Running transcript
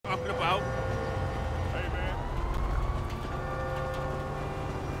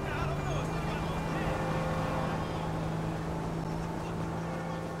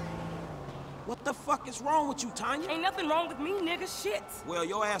What the fuck is wrong with you, Tanya? Ain't nothing wrong with me, nigga. Shit. Well,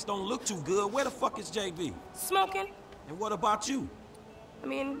 your ass don't look too good. Where the fuck is JB? Smoking. And what about you? I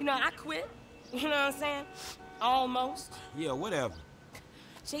mean, you know, I quit. You know what I'm saying? Almost. Yeah, whatever.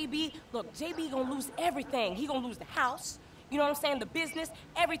 JB, look, JB gonna lose everything. He gonna lose the house, you know what I'm saying, the business,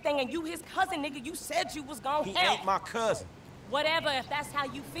 everything, and you his cousin, nigga, you said you was gonna help. He ain't my cousin. Whatever, if that's how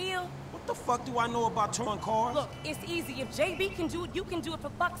you feel. What the fuck do I know about towing cars? Look, it's easy. If JB can do it, you can do it, for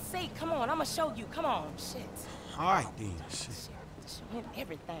fuck's sake. Come on, I'ma show you. Come on, shit. All right, then. Shit. Show him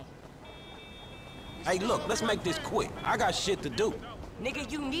everything. Hey, look, let's make this quick. I got shit to do.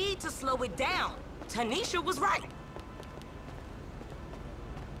 Nigga, you need to slow it down. Tanisha was right.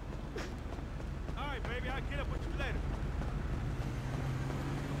 All right, baby, I'll get up with you later.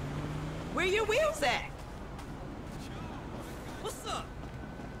 Where your wheels at? What's up?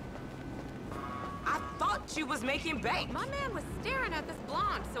 I thought you was making bank. My man was staring at this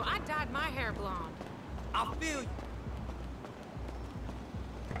blonde, so I dyed my hair blonde. I feel you.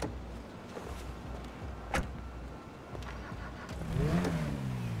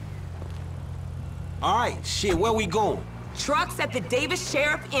 All right, shit, where we going? Trucks at the Davis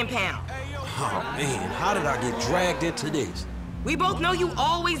Sheriff Impound. Oh, man, how did I get dragged into this? We both know you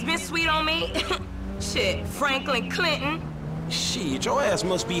always been sweet on me. Shit, Franklin Clinton. Shit, your ass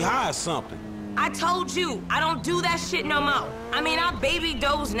must be high or something. I told you, I don't do that shit no more. I mean, I baby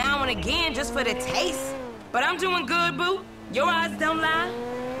dose now and again just for the taste. But I'm doing good, boo. Your eyes don't lie.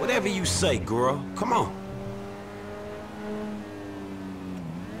 Whatever you say, girl. Come on.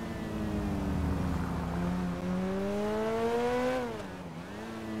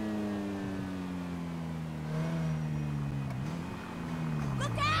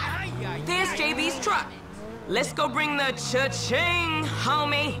 There's JB's truck. Let's go bring the cha-ching,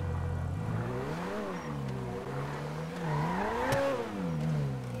 homie.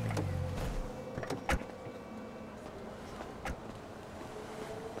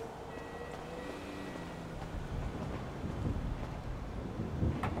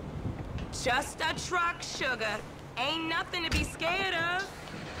 Just a truck, sugar. Ain't nothing to be scared of.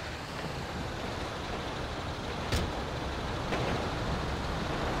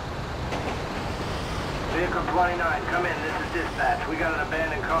 Vehicle 29, come in. This is dispatch. We got an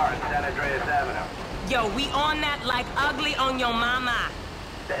abandoned car in San Andreas Avenue. Yo, we on that like ugly on your mama.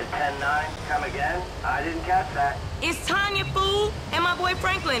 10-9, come again? I didn't catch that. It's Tanya, fool, and my boy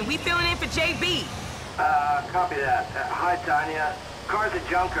Franklin. We filling in for JB. Copy that. Hi, Tanya. Car's a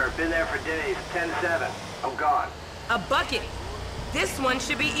junker. Been there for days. 10-7. I'm gone. A bucket. This one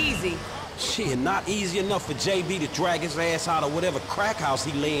should be easy. Shit, not easy enough for JB to drag his ass out of whatever crack house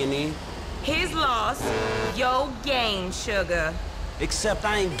he laying in. His loss, your gain, sugar. Except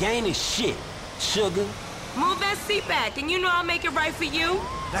I ain't gaining shit, sugar. Move that seat back, and you know I'll make it right for you.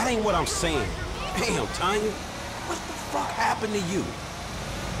 That ain't what I'm saying. Damn, Tanya. What the fuck happened to you?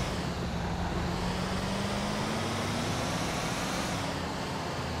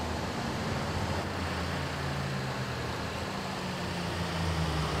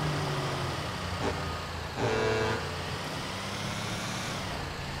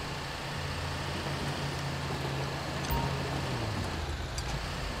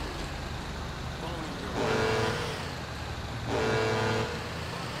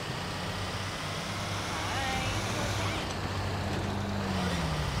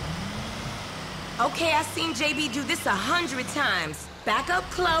 Okay, I've seen JB do this 100 times. Back up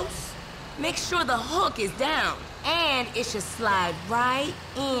close. Make sure the hook is down. And it should slide right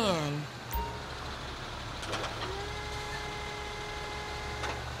in.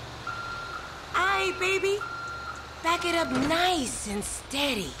 Aight, baby. Back it up nice and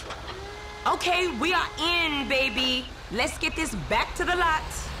steady. Okay, we are in, baby. Let's get this back to the lot.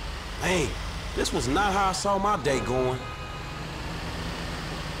 Hey, this was not how I saw my day going.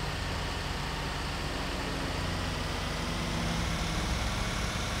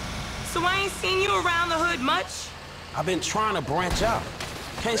 So I ain't seen you around the hood much? I've been trying to branch out.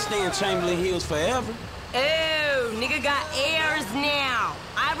 Can't stay in Chamberlain Hills forever. Oh, nigga got airs now.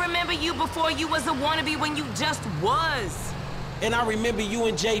 I remember you before you was a wannabe when you just was. And I remember you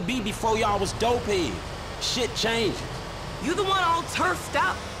and JB before y'all was dopeheads. Shit changes. You the one all turfed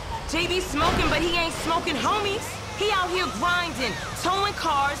up. JB smoking, but he ain't smoking homies. He out here grinding, towing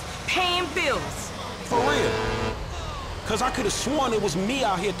cars, paying bills. For real. Cause I could've sworn it was me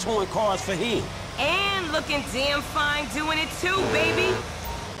out here towing cars for him. And looking damn fine doing it too, baby.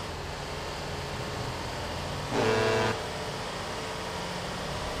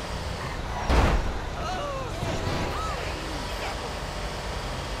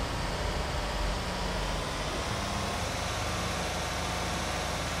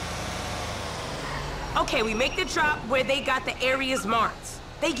 Okay, we make the drop where they got the areas marked.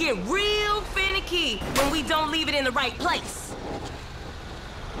 They get real finicky when we don't leave it in the right place.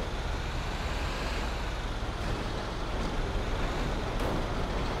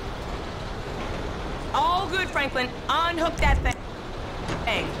 All good, Franklin. Unhook that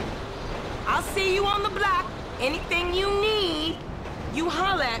thing. I'll see you on the block. Anything you need, you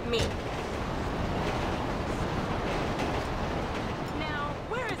holler at me.